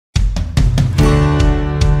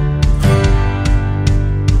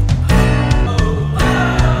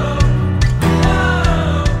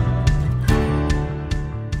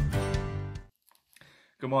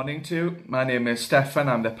morning to you. My name is Steffan.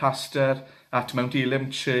 I'm the pastor at Mount Elim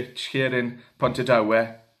Church here in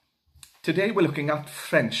Pontardawe. Today we're looking at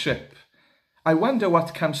friendship. I wonder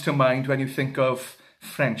what comes to mind when you think of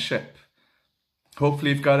friendship.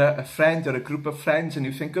 Hopefully you've got a friend or a group of friends and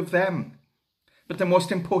you think of them. But the most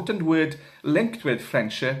important word linked with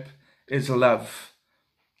friendship is love.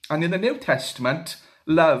 And in the New Testament,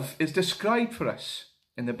 love is described for us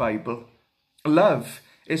in the Bible. Love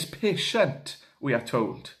is patient, we are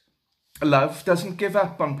told. Love doesn't give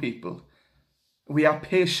up on people. We are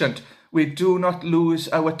patient. We do not lose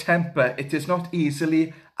our temper. It is not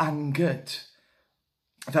easily angered.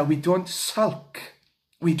 That we don't sulk.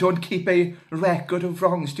 We don't keep a record of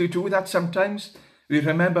wrongs. Do you do that sometimes? We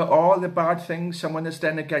remember all the bad things someone has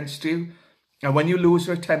done against you. And when you lose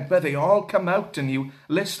your temper, they all come out and you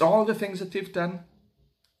list all the things that they've done.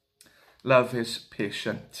 Love is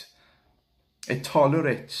patient. It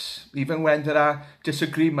tolerates, even when there are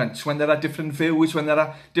disagreements, when there are different views, when there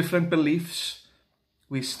are different beliefs.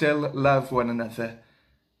 We still love one another.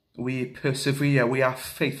 We persevere. We are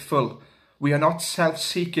faithful. We are not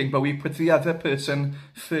self-seeking, but we put the other person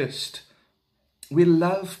first. We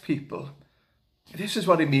love people. This is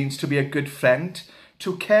what it means to be a good friend,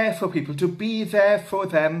 to care for people, to be there for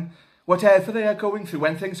them, whatever they are going through,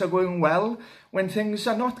 when things are going well, when things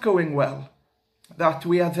are not going well. That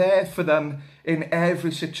we are there for them in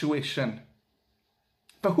every situation.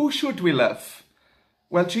 But who should we love?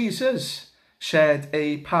 Well, Jesus shared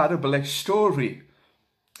a parable, a story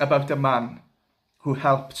about a man who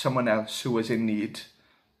helped someone else who was in need.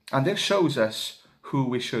 And this shows us who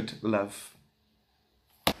we should love.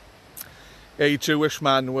 A Jewish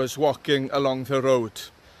man was walking along the road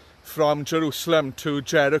from Jerusalem to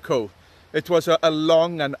Jericho. It was a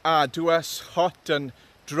long and arduous, hot and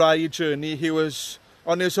dry journey. He was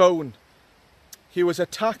on his own. He was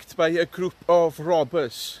attacked by a group of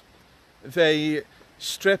robbers. They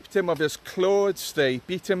stripped him of his clothes, they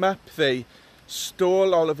beat him up, they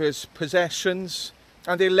stole all of his possessions,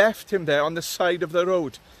 and they left him there on the side of the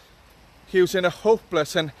road. He was in a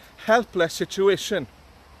hopeless and helpless situation.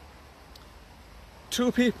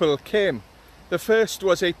 Two people came. The first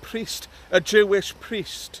was a priest, a Jewish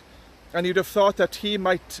priest, and you'd have thought that he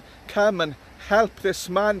might come and help this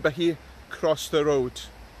man, but he crossed the road.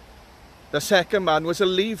 The second man was a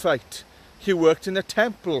Levite. He worked in the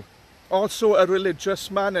temple, also a religious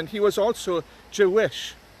man, and he was also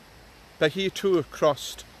Jewish, but he too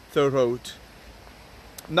crossed the road.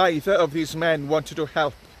 Neither of these men wanted to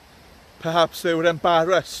help. Perhaps they were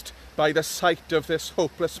embarrassed by the sight of this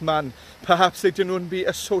hopeless man. Perhaps they didn't want to be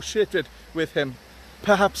associated with him.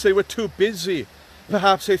 Perhaps they were too busy.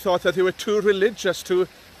 Perhaps they thought that they were too religious to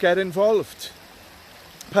get involved.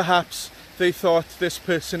 Perhaps they thought this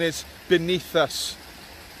person is beneath us.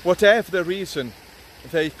 Whatever the reason,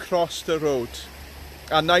 they crossed the road.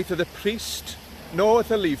 And neither the priest nor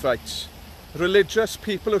the Levites, religious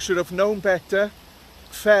people who should have known better,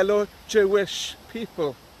 fellow Jewish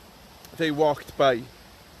people, they walked by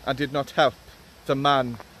and did not help the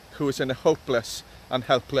man who was in a hopeless and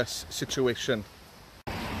helpless situation.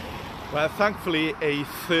 Well, thankfully a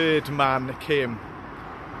third man came.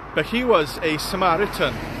 But he was a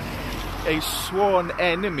Samaritan, a sworn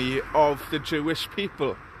enemy of the Jewish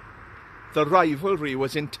people. The rivalry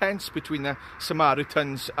was intense between the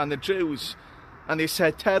Samaritans and the Jews, and they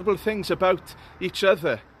said terrible things about each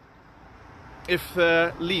other. If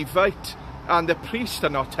the Levite and the priest are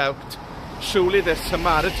not helped, surely the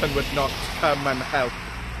Samaritan would not come and help.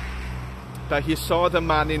 But he saw the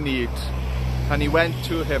man in need, and he went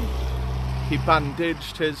to him. He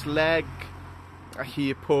bandaged his leg.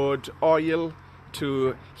 He poured oil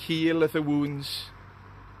to heal the wounds.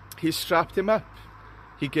 He strapped him up.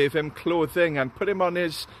 He gave him clothing and put him on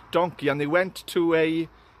his donkey, and they went to a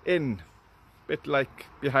inn, a bit like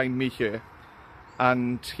behind me here.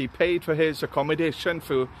 And he paid for his accommodation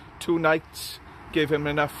for 2 nights, gave him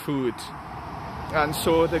enough food. And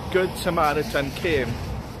so the Good Samaritan came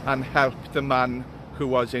and helped the man who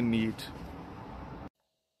was in need.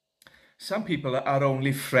 Some people are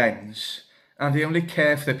only friends, and they only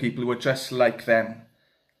care for the people who are just like them.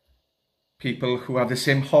 People who have the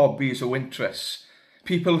same hobbies or interests.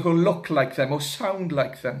 People who look like them or sound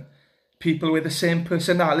like them. People with the same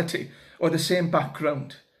personality or the same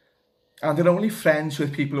background. And they're only friends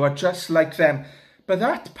with people who are just like them. But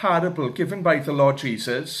that parable given by the Lord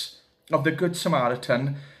Jesus of the Good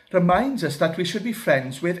Samaritan reminds us that we should be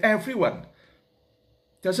friends with everyone.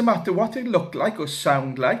 Doesn't matter what they look like or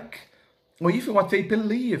sound like, or even what they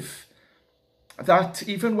believe. That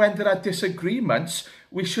even when there are disagreements,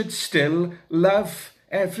 we should still love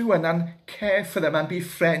everyone and care for them and be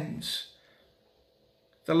friends.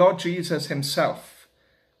 The Lord Jesus himself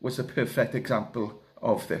was a perfect example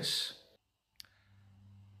of this.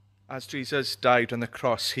 As Jesus died on the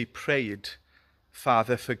cross, he prayed,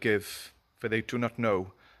 "Father, forgive, for they do not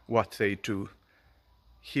know what they do."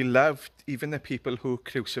 He loved even the people who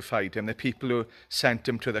crucified him, the people who sent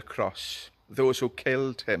him to the cross, those who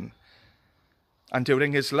killed him. And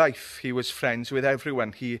during his life, he was friends with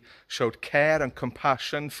everyone. He showed care and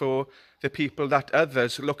compassion for the people that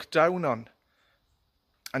others looked down on.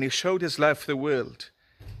 And he showed his love for the world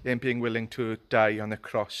in being willing to die on the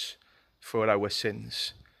cross for our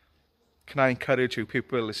sins. Can I encourage you,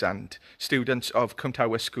 pupils and students of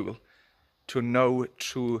Pontardawe School, to know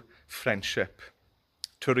true friendship,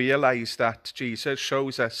 to realize that Jesus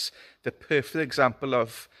shows us the perfect example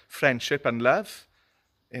of friendship and love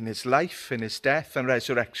in his life, in his death and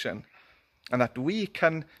resurrection, and that we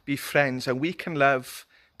can be friends and we can love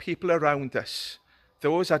people around us,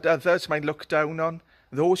 those that others might look down on,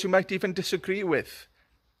 those who might even disagree with,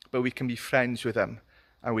 but we can be friends with them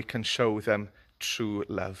and we can show them true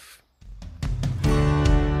love.